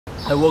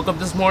I woke up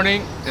this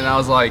morning and I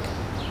was like,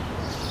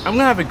 I'm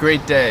gonna have a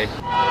great day.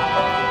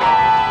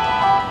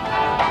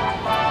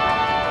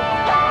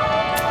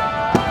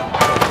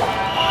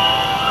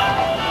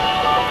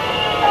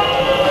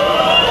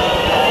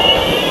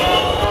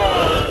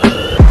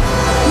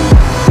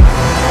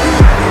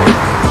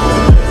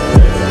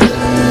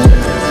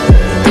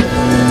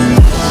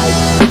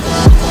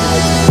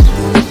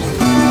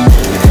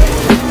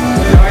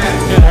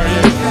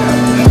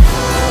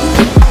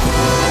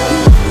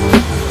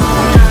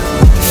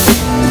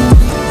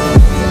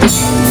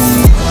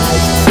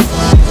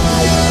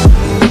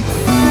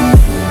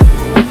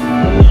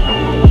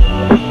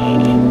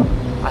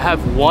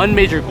 One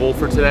major goal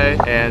for today,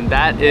 and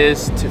that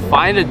is to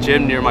find a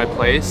gym near my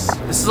place.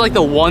 This is like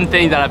the one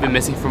thing that I've been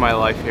missing from my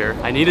life here.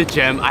 I need a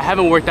gym. I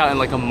haven't worked out in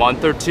like a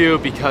month or two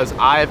because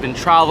I have been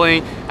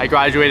traveling. I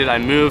graduated, I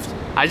moved.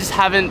 I just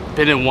haven't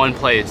been in one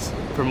place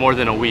for more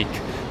than a week.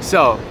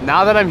 So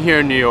now that I'm here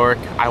in New York,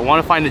 I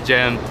want to find a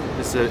gym.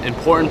 This is an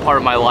important part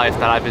of my life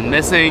that I've been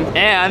missing,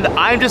 and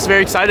I'm just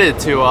very excited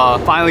to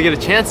finally get a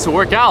chance to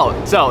work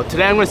out. So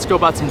today I'm going to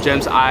scope out some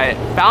gyms. I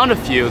found a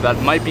few that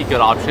might be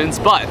good options,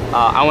 but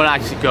I want to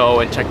actually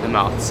go and check them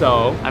out.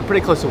 So I'm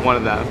pretty close to one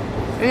of them.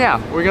 And yeah,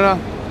 we're gonna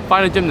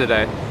find a gym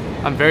today.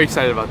 I'm very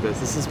excited about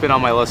this. This has been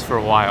on my list for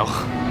a while.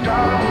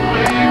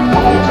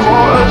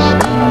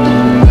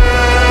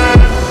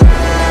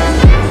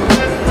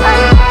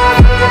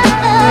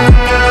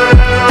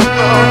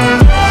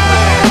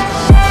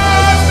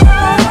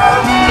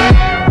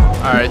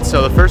 Alright,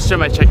 so the first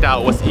gym I checked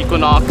out was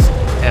Equinox,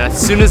 and as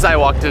soon as I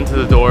walked into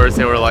the doors,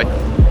 they were like,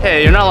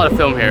 hey, you're not allowed to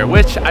film here,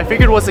 which I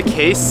figured was the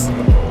case,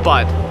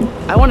 but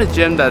I want a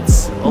gym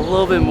that's a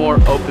little bit more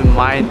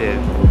open-minded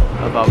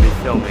about me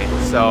filming,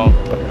 so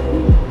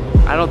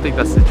I don't think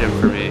that's the gym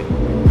for me.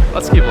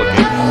 Let's keep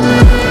looking.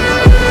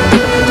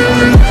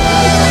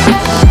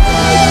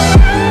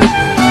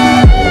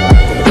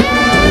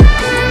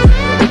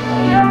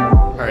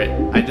 Alright,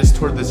 I just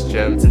toured this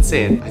gym. It's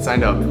insane. I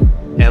signed up.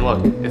 And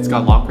look, it's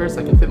got lockers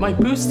that can fit my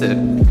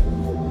boosted.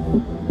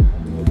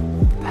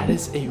 That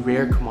is a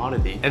rare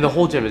commodity. And the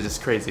whole gym is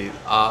just crazy.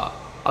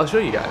 I'll show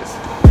you guys.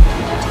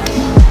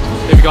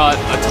 They've got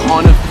a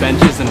ton of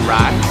benches and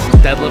racks,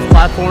 deadlift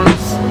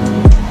platforms,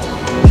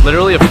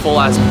 literally a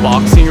full-ass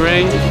boxing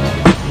ring,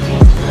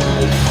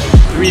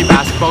 3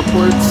 basketball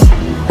courts,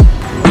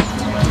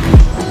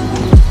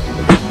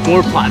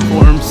 more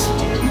platforms,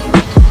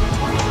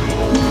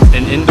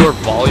 an indoor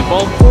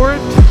volleyball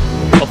court,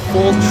 a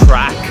full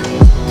track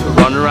to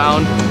run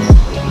around,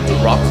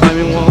 a rock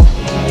climbing wall,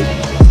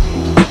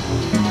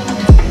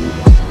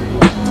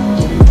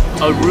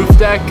 a roof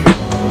deck,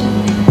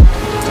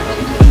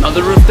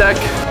 another roof deck,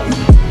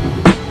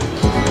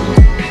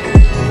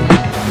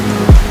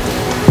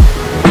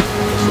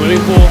 swimming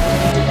pool,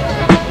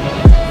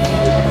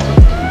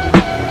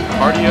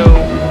 cardio.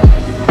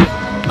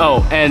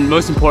 Oh, and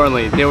most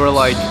importantly, they were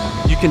like,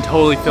 you can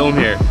totally film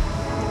here.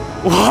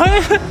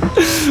 What?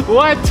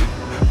 What?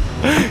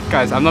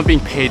 Guys, I'm not being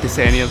paid to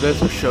say any of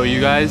this or show you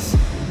guys,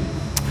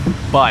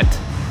 but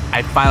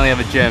I finally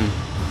have a gym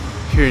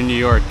here in New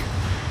York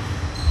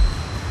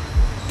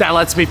that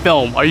lets me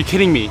film. Are you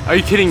kidding me? Are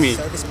you kidding me?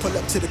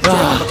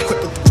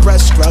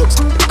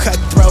 Brushstrokes,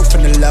 cutthroat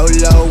from the low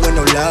when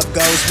no love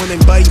goes. Women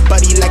buddy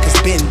like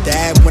it's been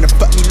that. When the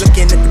fuck me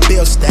looking at the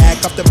bill stack.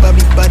 Off the buddy,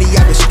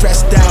 I been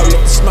stressed out. Let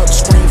the smoke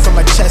scream from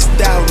my chest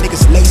out.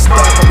 Niggas laced up,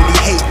 I really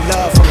hate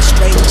love from a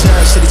stranger.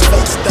 Shit is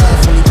fake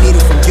stuff, only need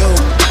it from you.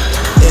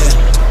 Yeah,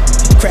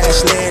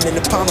 crash land in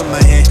the palm of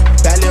my hand.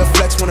 Bad little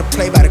flex, wanna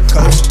play by the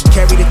coast.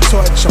 Carry the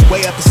torch, I'm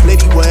way up the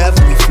slitty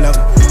wherever we float.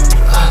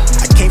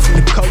 I came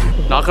from the coast.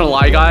 Not gonna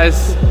lie,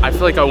 guys, I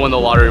feel like I won the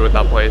lottery with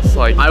that place.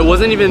 Like, I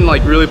wasn't even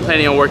like really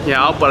planning on working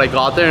out, but I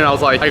got there and I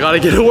was like, I gotta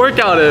get a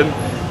workout in.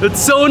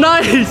 It's so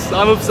nice.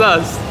 I'm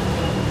obsessed.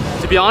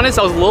 To be honest,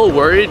 I was a little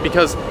worried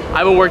because I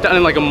haven't worked out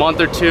in like a month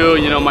or two.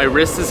 You know, my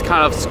wrist is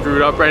kind of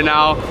screwed up right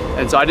now,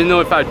 and so I didn't know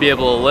if I'd be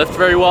able to lift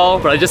very well.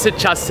 But I just hit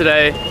chest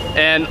today,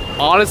 and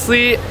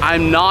honestly,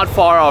 I'm not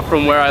far off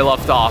from where I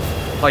left off.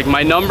 Like,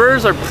 my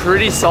numbers are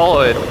pretty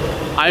solid.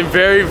 I'm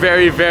very,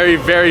 very, very,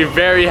 very,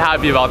 very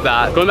happy about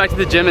that. Going back to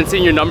the gym and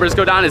seeing your numbers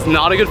go down is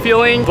not a good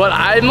feeling, but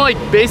I'm like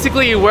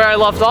basically where I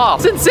left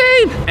off. It's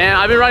insane! And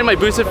I've been riding my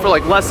boosted for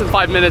like less than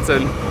 5 minutes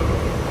and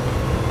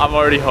I'm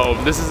already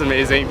home. This is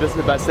amazing. This is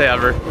the best day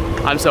ever.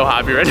 I'm so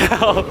happy right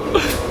now.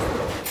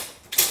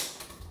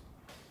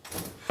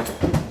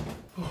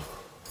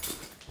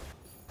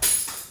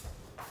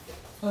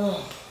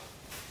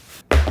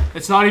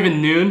 It's not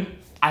even noon.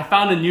 I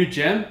found a new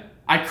gym.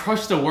 I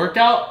crushed a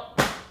workout.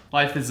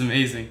 Life is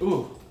amazing.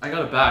 Ooh, I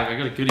got a bag. I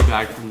got a goodie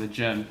bag from the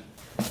gym.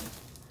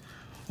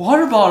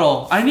 Water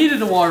bottle. I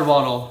needed a water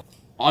bottle.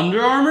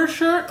 Under Armour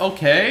shirt?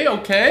 Okay,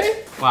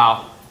 okay.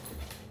 Wow.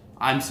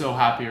 I'm so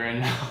happy right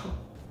now.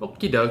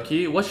 Okie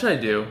dokie. What should I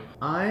do?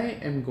 I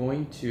am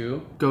going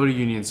to go to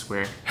Union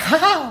Square.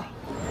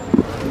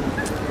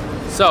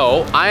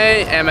 So,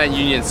 I am at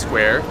Union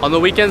Square. On the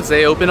weekends,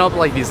 they open up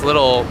like these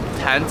little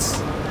tents.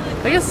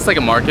 I guess it's like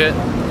a market.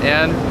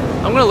 And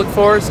I'm gonna look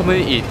for something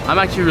to eat. I'm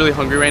actually really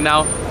hungry right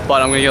now,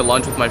 but I'm gonna get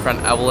lunch with my friend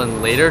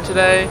Evelyn later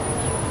today.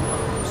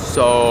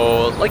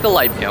 So, like a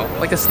light meal,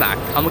 like a snack.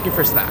 I'm looking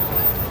for a snack.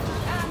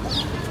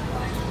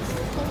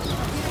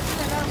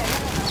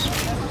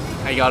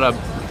 I got a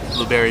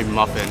blueberry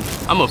muffin.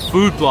 I'm a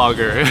food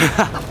blogger.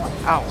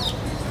 Ow.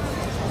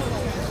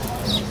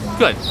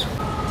 Good.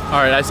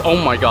 Alright, guys. Oh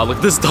my god, look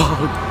at this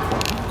dog.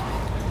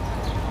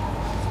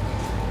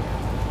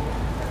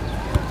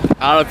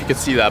 I don't know if you can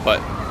see that, but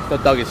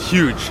that dog is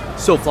huge.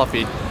 So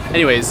fluffy.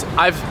 Anyways,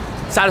 I've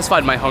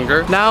satisfied my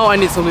hunger. Now I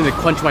need something to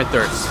quench my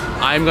thirst.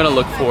 I'm gonna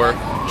look for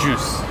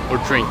juice or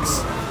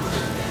drinks.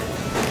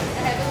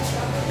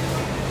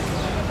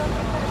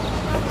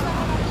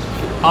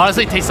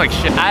 Honestly, it tastes like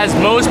shit, as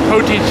most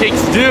protein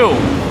shakes do.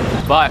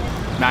 But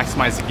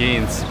maximize the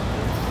gains.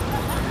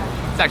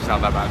 It's actually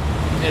not that bad.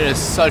 It is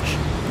such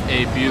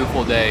a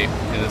beautiful day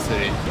in the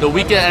city. The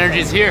weekend energy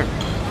is here.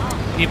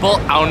 People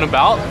out and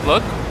about.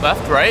 Look,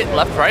 left, right,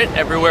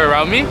 everywhere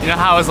around me. You know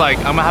how I was like,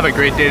 I'm gonna have a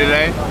great day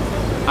today?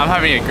 I'm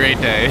having a great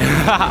day.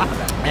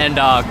 And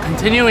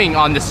continuing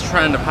on this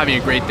trend of having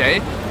a great day,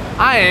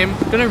 I am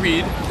gonna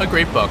read a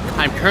great book.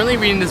 I'm currently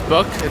reading this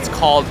book. It's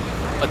called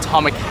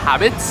Atomic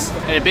Habits,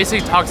 and it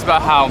basically talks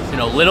about how, you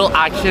know, little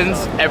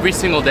actions every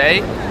single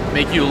day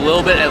make you a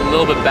little bit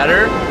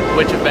better,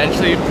 which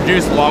eventually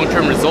produce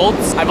long-term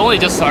results. I've only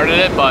just started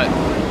it, but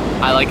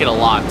I like it a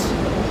lot.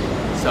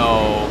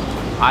 So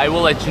I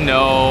will let you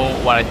know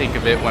what I think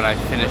of it when I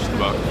finish the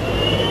book.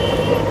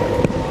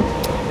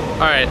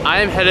 Alright,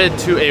 I am headed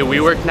to a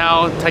WeWork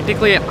now.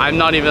 Technically, I'm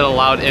not even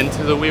allowed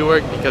into the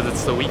WeWork because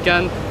it's the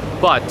weekend,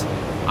 but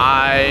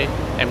I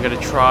am gonna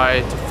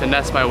try to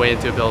finesse my way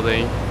into a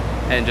building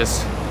and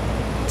just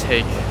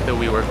take the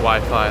WeWork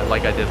Wi-Fi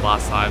like I did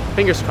last time.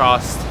 Fingers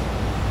crossed.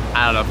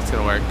 I don't know if it's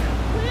gonna work.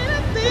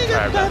 We'll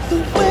try our best.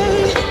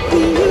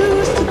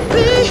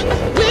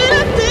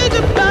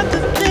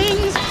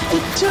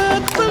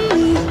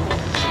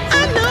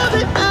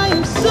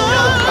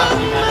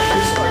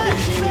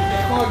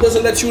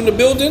 Doesn't let you in the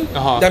building,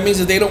 that means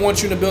that they don't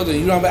want you in the building.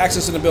 You don't have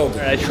access in the building.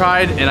 I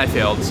tried and I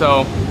failed,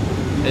 so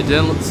it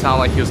didn't sound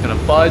like he was gonna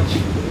budge.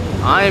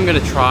 I am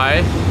gonna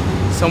try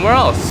somewhere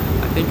else.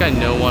 I think I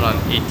know one on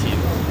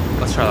 18th.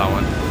 Let's try that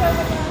one.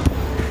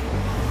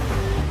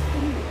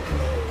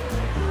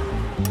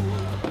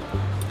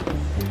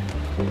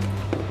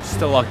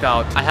 Still locked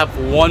out. I have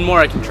one more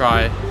I can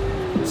try.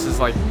 This is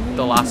like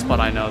the last spot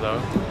I know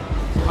though.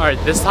 Alright,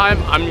 this time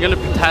I'm gonna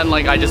pretend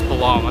like I just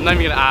belong. I'm not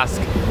even gonna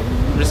ask.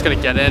 I'm just gonna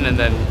get in and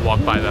then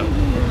walk by them.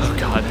 Oh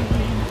god.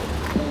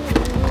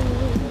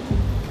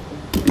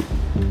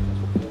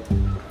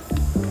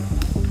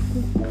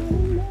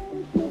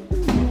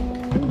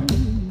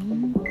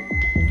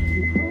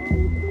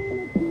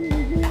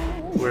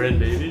 We're in,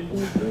 baby.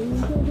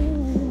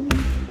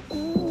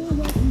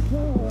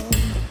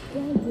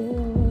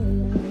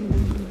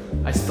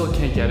 I still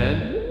can't get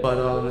in,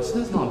 but this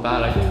is not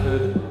bad. I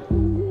could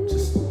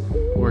just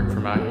work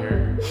from out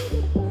here,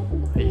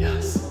 I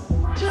guess.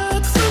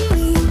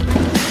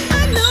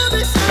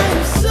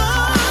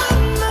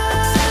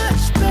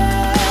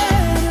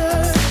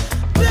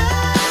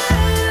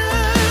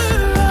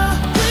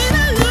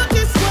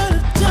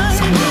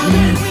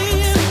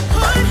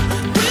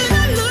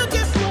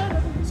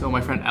 My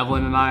friend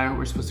Evelyn and I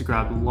were supposed to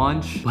grab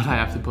lunch, but I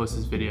have to post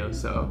this video,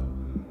 so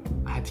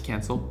I had to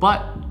cancel.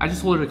 But I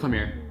just told her to come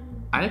here.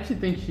 I actually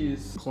think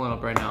she's pulling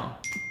up right now.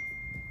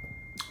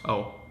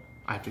 Oh,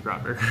 I have to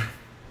grab her.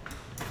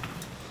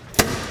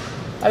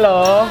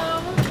 Hello.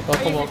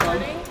 Welcome,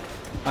 welcome.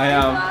 I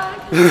am.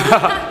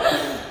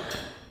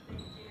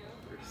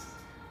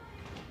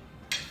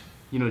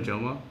 You know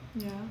Joma?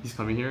 Yeah. He's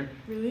coming here.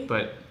 Really?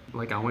 But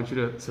like, I want you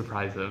to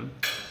surprise him.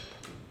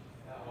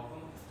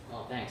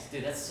 Oh, thanks.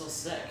 Dude, that's so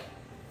sick.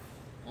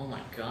 Oh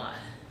my god.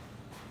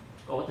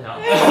 Oh, what the hell?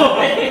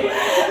 Hi.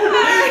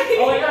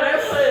 Oh my god,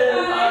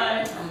 Evelyn!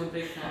 Hi. I'm a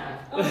big fan.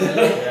 Oh,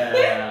 really?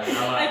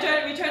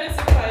 Yeah. We tried to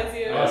surprise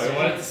you. Oh, so I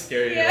wanted to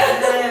scare you.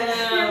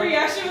 Yeah. Your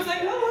reaction was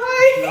like, oh,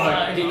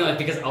 hi. No,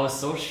 because I was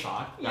so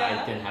shocked that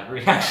Yeah. I didn't have a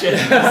reaction.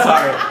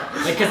 Sorry.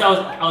 Like, because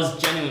I was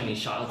genuinely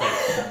shocked.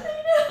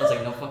 I was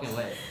like, no fucking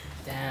way.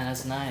 Damn,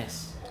 that's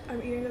nice.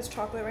 I'm eating this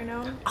chocolate right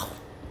now.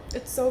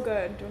 It's so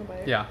good. Do you want to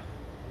bite it? Yeah.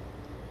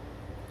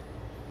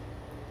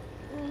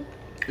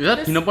 Is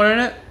that peanut butter in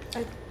it?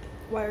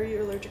 Why are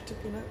you allergic to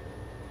peanut?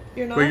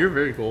 You're not? But you're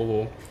very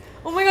gullible.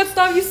 Oh my god,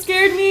 stop. You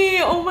scared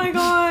me. Oh my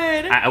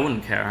god. I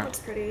wouldn't care. That's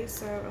pretty,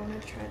 so I want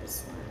to try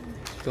this one.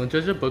 Don't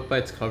judge a book by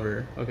its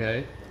cover,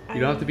 okay? You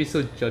don't have to be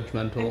so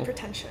judgmental. I'm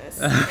pretentious.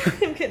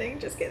 I'm kidding.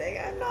 Just kidding.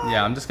 I'm not.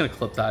 Yeah, I'm just gonna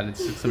clip that and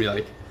it's just gonna be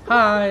like,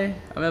 hi,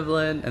 I'm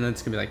Evelyn. And then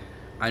it's gonna be like,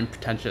 I'm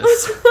pretentious.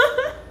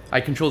 I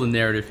control the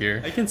narrative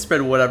here. I can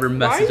spread whatever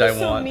message Why are I you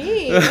so want.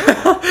 mean?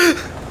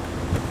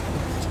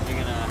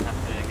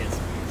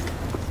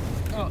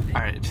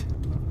 Alright.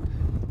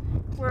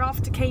 We're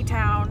off to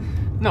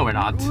K-Town. No, we're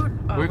not.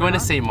 We're going to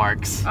St.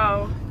 Mark's.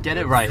 Oh. Get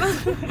it right.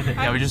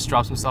 Yeah, we just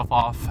dropped some stuff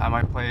off at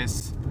my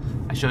place.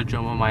 I showed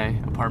Joma my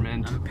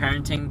apartment. I'm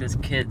parenting these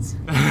kids.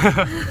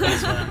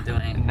 That's what I'm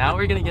doing. Now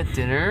we're gonna get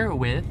dinner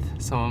with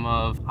some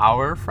of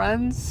our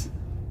friends.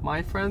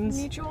 My friends.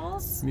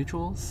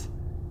 Mutuals.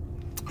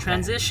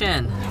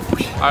 Transition.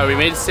 Alright, we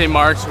made it to St.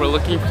 Mark's. We're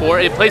looking for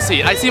a place to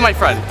eat. I see my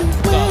friend.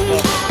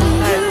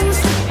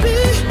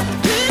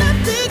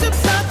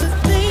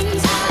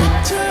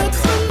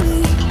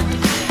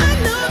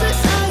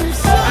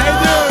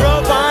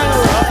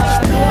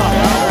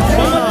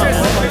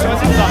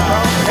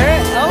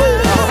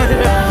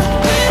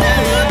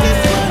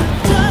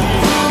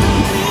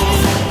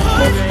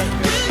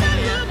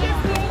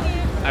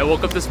 I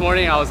woke up this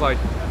morning, I was like,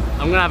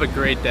 I'm gonna have a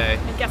great day.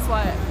 And guess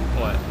what?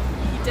 What?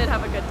 You did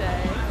have a good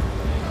day.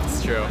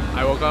 It's true.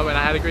 I woke up and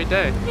I had a great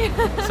day.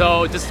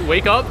 So just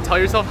wake up, tell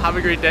yourself have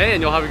a great day,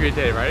 and you'll have a great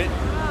day, right?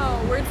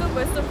 Wow, words of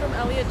wisdom from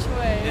Elliot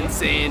Choy.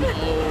 Insane.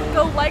 Oh.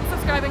 Go like,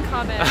 subscribe, and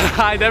comment.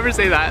 I never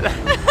say that.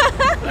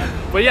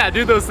 But yeah,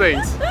 do those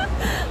things.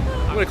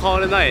 I'm gonna call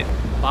it a night.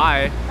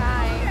 Bye.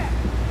 Bye.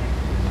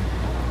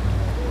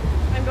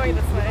 I'm going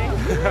this way.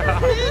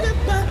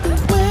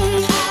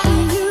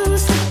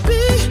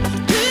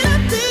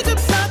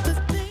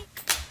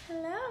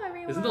 Hello,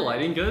 everyone. Isn't the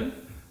lighting good?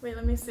 Wait,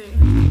 let me see.